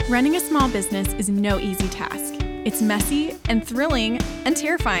Running a small business is no easy task. It's messy and thrilling and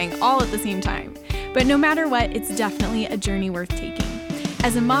terrifying all at the same time. But no matter what, it's definitely a journey worth taking.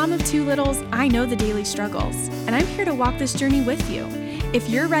 As a mom of two littles, I know the daily struggles, and I'm here to walk this journey with you. If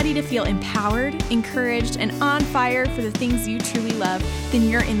you're ready to feel empowered, encouraged, and on fire for the things you truly love, then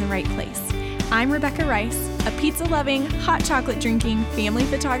you're in the right place. I'm Rebecca Rice, a pizza-loving, hot chocolate-drinking family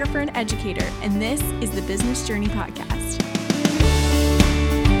photographer and educator, and this is the Business Journey Podcast.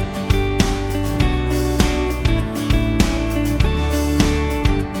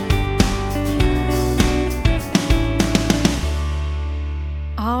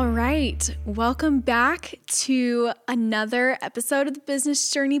 All right, welcome back to another episode of the Business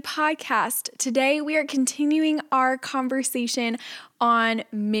Journey Podcast. Today, we are continuing our conversation on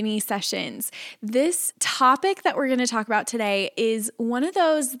mini sessions. This topic that we're going to talk about today is one of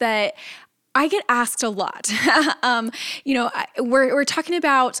those that I get asked a lot. We're talking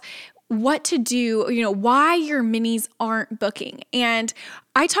about what to do, why your minis aren't booking. And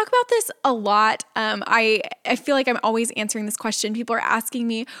I talk about this a lot. I feel like I'm always answering this question. People are asking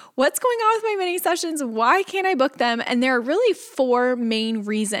me, what's going on with my mini sessions? Why can't I book them? And there are really four main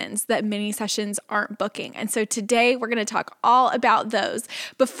reasons that mini sessions aren't booking. And so today we're going to talk all about those.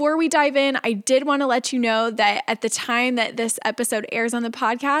 Before we dive in, I did want to let you know that at the time that this episode airs on the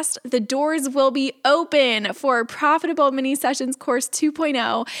podcast, the doors will be open for Profitable Mini Sessions Course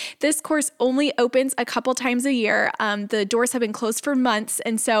 2.0. This course only opens a couple times a year. The doors have been closed for months.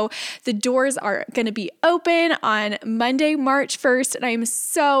 And so the doors are going to be open on Monday, March 1st. And I'm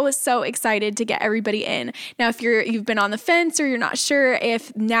so excited to get everybody in. Now, if you've been on the fence or you're not sure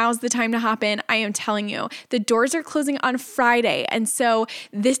if now's the time to hop in, I am telling you, the doors are closing on Friday. And so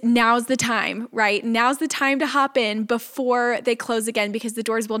now's the time, right? Now's the time to hop in before they close again, because the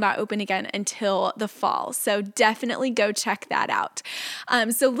doors will not open again until the fall. So definitely go check that out.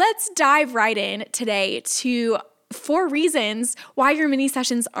 So let's dive right in today to 4 reasons why your mini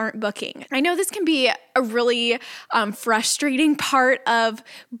sessions aren't booking. I know this can be a really frustrating part of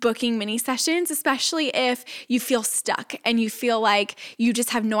booking mini sessions, especially if you feel stuck and you feel like you just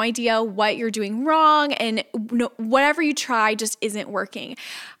have no idea what you're doing wrong and whatever you try just isn't working.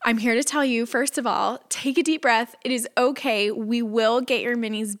 I'm here to tell you, first of all, take a deep breath. It is okay. We will get your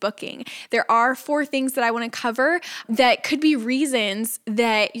minis booking. There are 4 things that I want to cover that could be reasons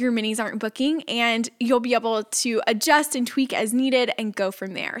that your minis aren't booking, and you'll be able to adjust and tweak as needed and go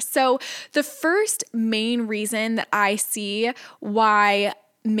from there. So the first main reason that I see why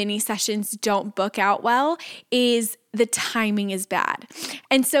mini sessions don't book out well is the timing is bad.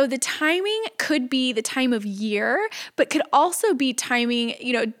 And so the timing could be the time of year, but could also be timing,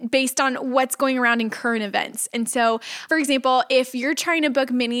 based on what's going around in current events. And so, for example, if you're trying to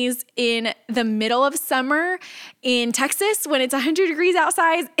book minis in the middle of summer in Texas when it's 100 degrees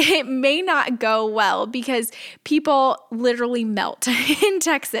outside, it may not go well because people literally melt in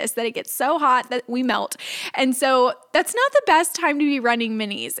Texas, that it gets so hot that we melt. And so that's not the best time to be running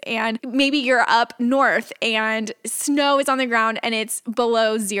minis. And maybe you're up north and snow is on the ground and it's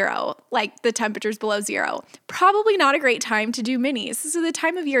below zero, like the temperature's below zero. Probably not a great time to do minis. So the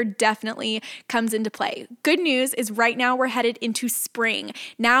time of year definitely comes into play. Good news is right now we're headed into spring.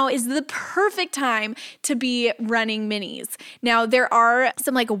 Now is the perfect time to be running minis. Now there are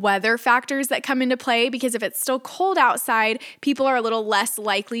some weather factors that come into play, because if it's still cold outside, people are a little less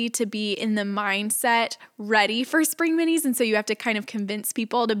likely to be in the mindset ready for spring minis. And so you have to kind of convince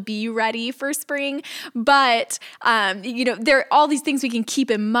people to be ready for spring. But there are all these things we can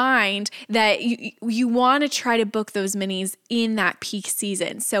keep in mind that you want to try to book those minis in that peak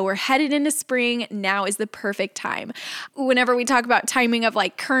season. So we're headed into spring. Now is the perfect time. Whenever we talk about timing of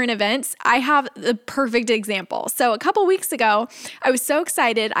current events, I have the perfect example. So a couple weeks ago, I was so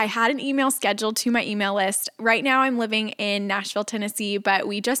excited. I had an email scheduled to my email list. Right now I'm living in Nashville, Tennessee, but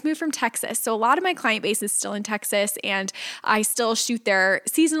we just moved from Texas. So a lot of my client base is still in Texas, and I still shoot there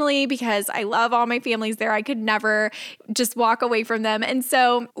seasonally because I love all my families there. I could never just walk away from them. And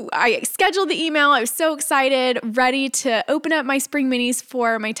so I scheduled the email. I was so excited, ready to open up my spring minis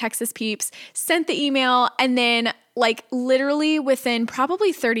for my Texas peeps, sent the email, and then literally within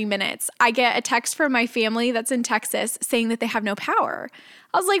probably 30 minutes, I get a text from my family that's in Texas saying that they have no power.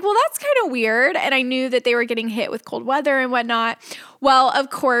 I was like, well, that's kind of weird. And I knew that they were getting hit with cold weather and whatnot. Well, of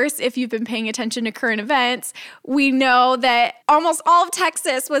course, if you've been paying attention to current events, we know that almost all of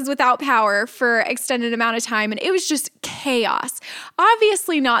Texas was without power for extended amount of time. And it was just chaos.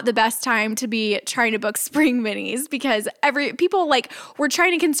 Obviously not the best time to be trying to book spring minis, because people were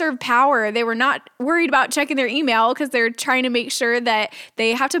trying to conserve power. They were not worried about checking their email. smell because they're trying to make sure that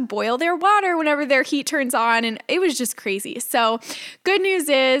they have to boil their water whenever their heat turns on. And it was just crazy. So good news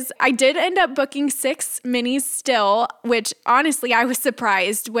is I did end up booking 6 minis still, which honestly, I was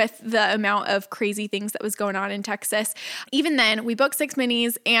surprised with the amount of crazy things that was going on in Texas. Even then, we booked 6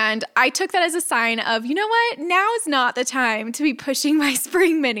 minis, and I took that as a sign of, you know what, now is not the time to be pushing my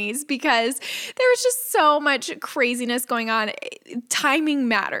spring minis because there was just so much craziness going on. Timing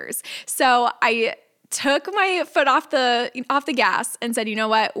matters. So I took my foot off the gas and said, you know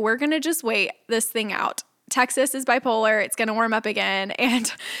what, we're going to just wait this thing out. Texas is bipolar. It's going to warm up again. And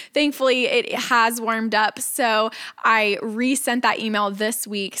thankfully it has warmed up. So I resent that email this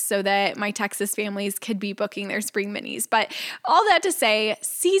week so that my Texas families could be booking their spring minis. But all that to say,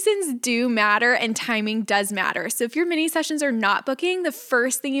 seasons do matter and timing does matter. So if your mini sessions are not booking, the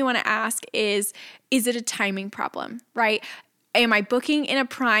first thing you want to ask is it a timing problem, right? Am I booking in a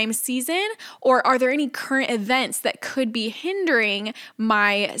prime season, or are there any current events that could be hindering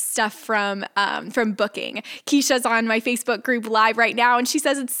my stuff from booking? Keisha's on my Facebook group live right now, and she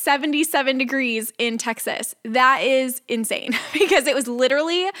says it's 77 degrees in Texas. That is insane because it was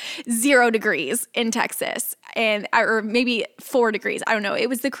literally 0 degrees in Texas, or maybe 4 degrees. I don't know. It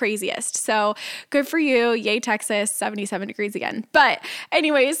was the craziest. So good for you. Yay, Texas, 77 degrees again. But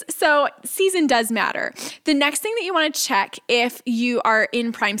anyways, so season does matter. The next thing that you want to check if you are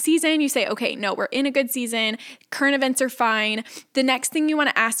in prime season, you say, okay, no, we're in a good season. Current events are fine. The next thing you want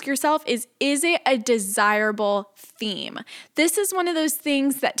to ask yourself is it a desirable theme? This is one of those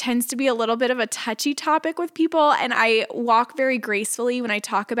things that tends to be a little bit of a touchy topic with people. And I walk very gracefully when I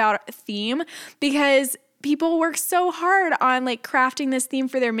talk about a theme because people work so hard on like crafting this theme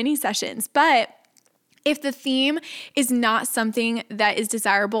for their mini sessions. But if the theme is not something that is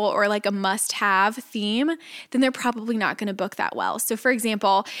desirable or like a must-have theme, then they're probably not going to book that well. So for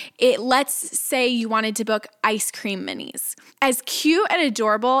example, let's say you wanted to book ice cream minis. As cute and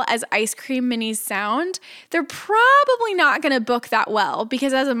adorable as ice cream minis sound, they're probably not going to book that well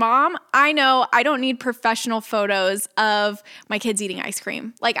because as a mom, I know I don't need professional photos of my kids eating ice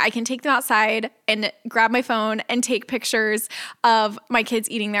cream. Like I can take them outside and grab my phone and take pictures of my kids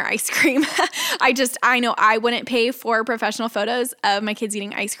eating their ice cream. I know I wouldn't pay for professional photos of my kids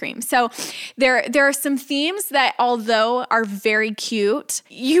eating ice cream. So there are some themes that, although are very cute,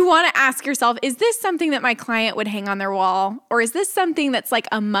 you want to ask yourself, is this something that my client would hang on their wall? Or is this something that's like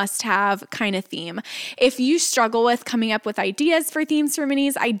a must-have kind of theme? If you struggle with coming up with ideas for themes for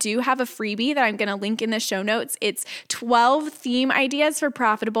minis, I do have a freebie that I'm going to link in the show notes. It's 12 theme ideas for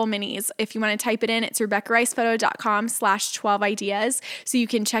profitable minis. If you want to type it in, it's RebeccaRicePhoto.com/12 ideas. So you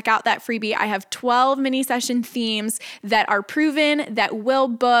can check out that freebie. I have 12 mini session themes that are proven, that will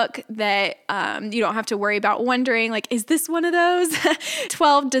book, that you don't have to worry about wondering, like, is this one of those?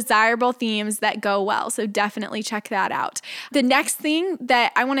 12 desirable themes that go well. So definitely check that out. The next thing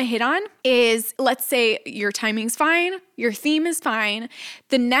that I want to hit on is, let's say your timing's fine, your theme is fine.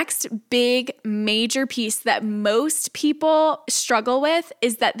 The next big major piece that most people struggle with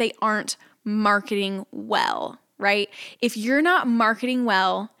is that they aren't marketing well, right? If you're not marketing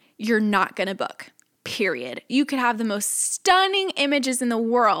well, you're not going to book. Period. You could have the most stunning images in the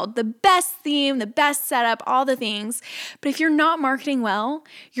world, the best theme, the best setup, all the things. But if you're not marketing well,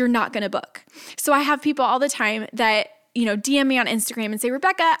 you're not going to book. So I have people all the time that, DM me on Instagram and say,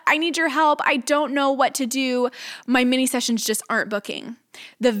 Rebecca, I need your help. I don't know what to do. My mini sessions just aren't booking.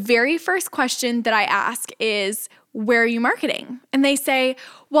 The very first question that I ask is, where are you marketing? And they say,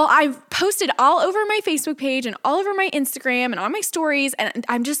 well, I've posted all over my Facebook page and all over my Instagram and on my stories, and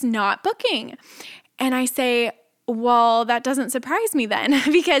I'm just not booking. And I say, well, that doesn't surprise me then,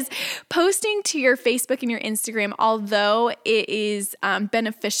 because posting to your Facebook and your Instagram, although it is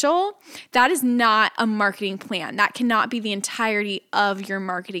beneficial, that is not a marketing plan. That cannot be the entirety of your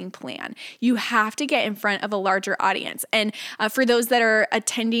marketing plan. You have to get in front of a larger audience. And for those that are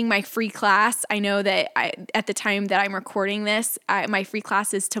attending my free class, I know that at the time that I'm recording this, my free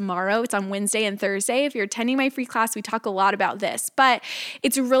class is tomorrow. It's on Wednesday and Thursday. If you're attending my free class, we talk a lot about this. But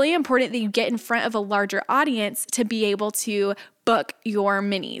it's really important that you get in front of a larger audience to be able to book your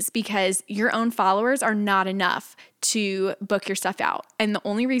minis, because your own followers are not enough to book your stuff out. And the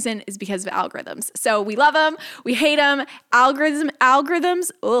only reason is because of algorithms. So we love them, we hate them. Algorithms,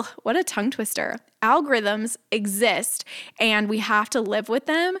 ugh, what a tongue twister. Algorithms exist and we have to live with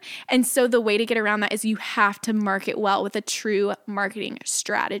them. And so the way to get around that is you have to market well with a true marketing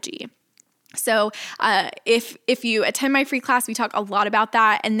strategy. So if you attend my free class, we talk a lot about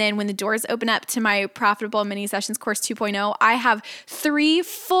that. And then when the doors open up to my Profitable Mini Sessions Course 2.0, I have 3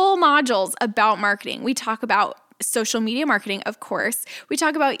 full modules about marketing. We talk about social media marketing, of course. We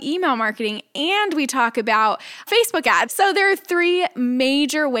talk about email marketing, and we talk about Facebook ads. So there are 3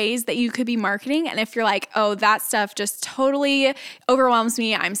 major ways that you could be marketing. And if you're like, oh, that stuff just totally overwhelms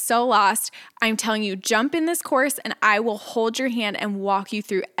me, I'm so lost, I'm telling you, jump in this course and I will hold your hand and walk you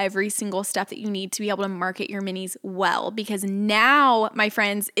through every single step that you need to be able to market your minis well. Because now, my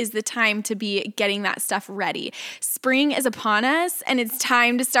friends, is the time to be getting that stuff ready. Spring is upon us and it's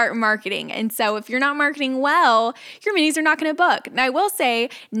time to start marketing. And so if you're not marketing well, your minis are not going to book. And I will say,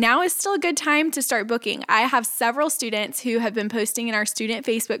 now is still a good time to start booking. I have several students who have been posting in our student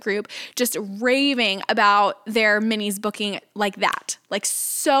Facebook group just raving about their minis booking like that, like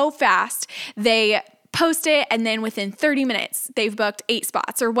so fast. They post it and then within 30 minutes they've booked 8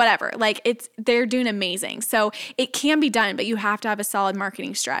 spots or whatever. Like they're doing amazing. So it can be done, but you have to have a solid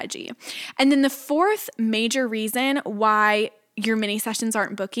marketing strategy. And then the 4th major reason why your mini sessions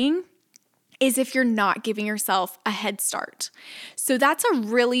aren't booking is if you're not giving yourself a head start. So that's a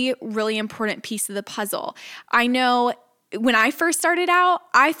really, really important piece of the puzzle. I know when I first started out,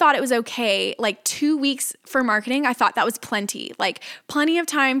 I thought it was okay. Like 2 weeks for marketing, I thought that was plenty. Like plenty of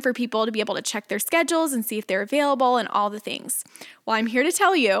time for people to be able to check their schedules and see if they're available and all the things. Well, I'm here to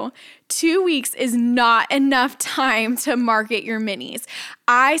tell you, 2 weeks is not enough time to market your minis.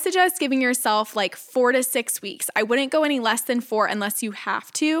 I suggest giving yourself like 4 to 6 weeks. I wouldn't go any less than 4 unless you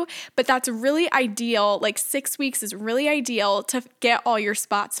have to, but that's really ideal. Like 6 weeks is really ideal to get all your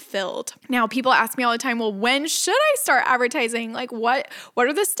spots filled. Now, people ask me all the time, well, when should I start advertising? Like what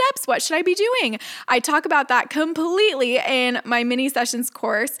are the steps? What should I be doing? I talk about that completely in my mini sessions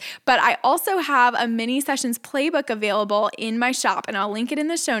course, but I also have a mini sessions playbook available in my shop, and I'll link it in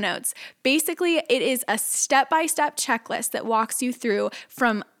the show notes. Basically, it is a step-by-step checklist that walks you through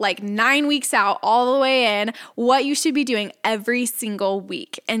from like 9 weeks out all the way in what you should be doing every single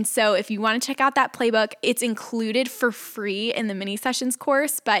week. And so if you want to check out that playbook, it's included for free in the mini sessions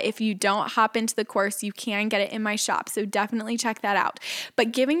course. But if you don't hop into the course, you can get it in my shop. So definitely check that out.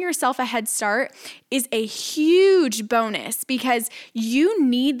 But giving yourself a head start is a huge bonus because you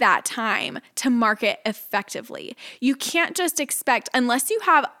need that time to market effectively. You can't just expect, unless you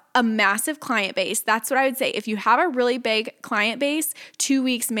have a massive client base, that's what I would say. If you have a really big client base, 2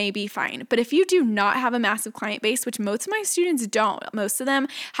 weeks may be fine. But if you do not have a massive client base, which most of my students don't, most of them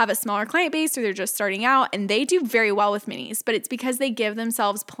have a smaller client base or they're just starting out and they do very well with minis, but it's because they give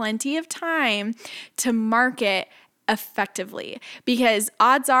themselves plenty of time to market effectively, because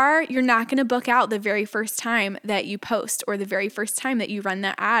odds are you're not going to book out the very first time that you post or the very first time that you run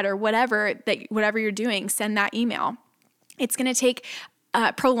that ad or whatever you're doing, send that email. It's going to take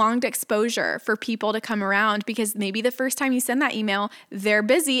prolonged exposure for people to come around because maybe the first time you send that email, they're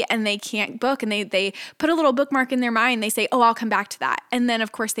busy and they can't book and they put a little bookmark in their mind. They say, oh, I'll come back to that. And then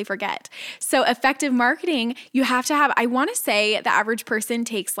of course they forget. So effective marketing, you have to have, I want to say the average person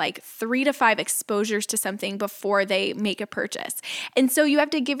takes like 3 to 5 exposures to something before they make a purchase. And so you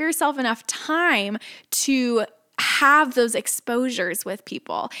have to give yourself enough time to have those exposures with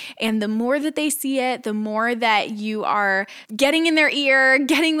people. And the more that they see it, the more that you are getting in their ear,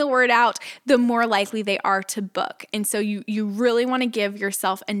 getting the word out, the more likely they are to book. And so you really want to give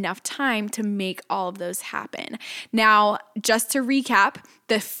yourself enough time to make all of those happen. Now, just to recap,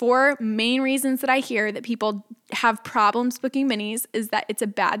 the 4 main reasons that I hear that people have problems booking minis is that it's a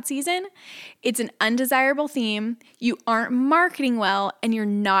bad season, it's an undesirable theme, you aren't marketing well, and you're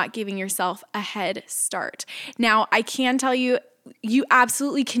not giving yourself a head start. Now, I can tell you, you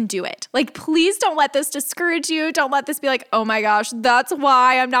absolutely can do it. Like, please don't let this discourage you. Don't let this be like, oh my gosh, that's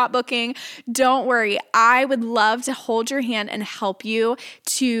why I'm not booking. Don't worry. I would love to hold your hand and help you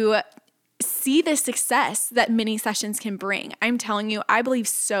to see the success that mini sessions can bring. I'm telling you, I believe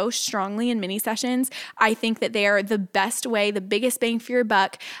so strongly in mini sessions. I think that they are the best way, the biggest bang for your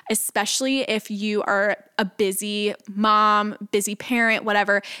buck, especially if you are a busy mom, busy parent,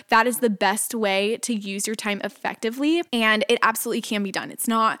 whatever. That is the best way to use your time effectively. And it absolutely can be done. It's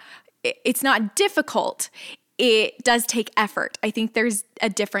not difficult. It does take effort. I think there's a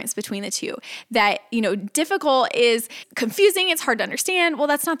difference between the two. That, difficult is confusing, it's hard to understand. Well,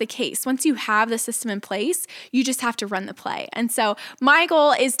 that's not the case. Once you have the system in place, you just have to run the play. And so my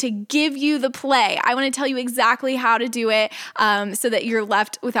goal is to give you the play. I want to tell you exactly how to do it so that you're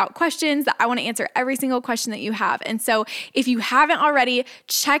left without questions, that I want to answer every single question that you have. And so if you haven't already,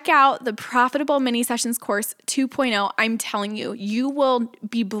 check out the Profitable Mini Sessions course 2.0. I'm telling you, you will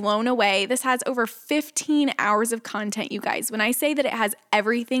be blown away. This has over 15 hours of content, you guys. When I say that it has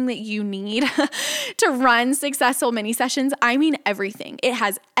everything that you need to run successful mini sessions, I mean everything. It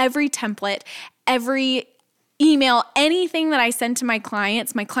has every template, every email, anything that I send to my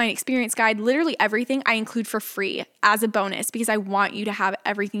clients, my client experience guide, literally everything I include for free as a bonus because I want you to have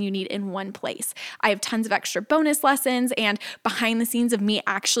everything you need in one place. I have tons of extra bonus lessons and behind the scenes of me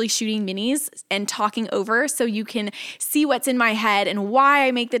actually shooting minis and talking over so you can see what's in my head and why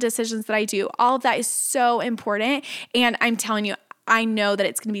I make the decisions that I do. All of that is so important. And I'm telling you, I know that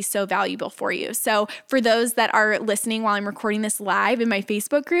it's going to be so valuable for you. So for those that are listening while I'm recording this live in my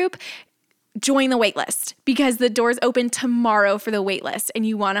Facebook group, join the waitlist because the doors open tomorrow for the waitlist and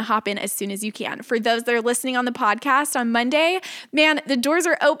you want to hop in as soon as you can. For those that are listening on the podcast on Monday, man, the doors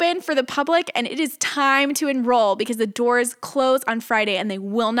are open for the public and it is time to enroll because the doors close on Friday and they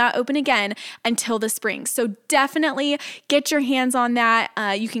will not open again until the spring. So definitely get your hands on that.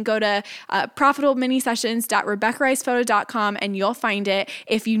 You can go to profitablemini-sessions.RebeccaRicePhoto.com and you'll find it.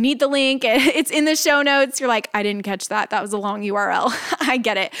 If you need the link, it's in the show notes. You're like, I didn't catch that. That was a long URL. I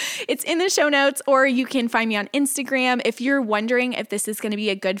get it. It's in the show notes, or you can find me on Instagram. If you're wondering if this is going to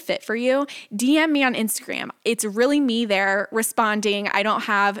be a good fit for you, DM me on Instagram. It's really me there responding. I don't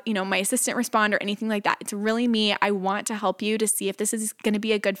have, my assistant respond or anything like that. It's really me. I want to help you to see if this is going to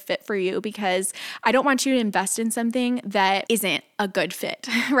be a good fit for you because I don't want you to invest in something that isn't a good fit,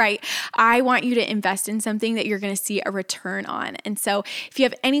 right? I want you to invest in something that you're going to see a return on. And so if you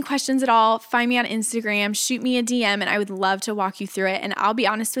have any questions at all, find me on Instagram, shoot me a DM, and I would love to walk you through it. And I'll be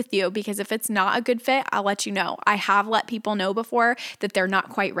honest with you because if it's not a good fit, I'll let you know. I have let people know before that they're not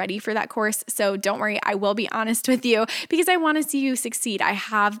quite ready for that course. So don't worry, I will be honest with you because I want to see you succeed. I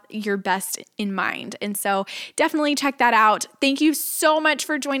have your best in mind. And so definitely check that out. Thank you so much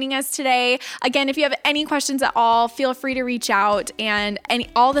for joining us today. Again, if you have any questions at all, feel free to reach out, and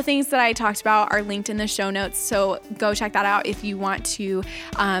all the things that I talked about are linked in the show notes. So go check that out if you want to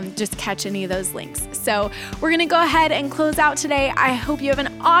just catch any of those links. So we're going to go ahead and close out today. I hope you have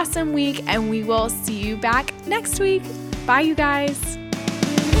an awesome week and we will see you back next week. Bye, you guys.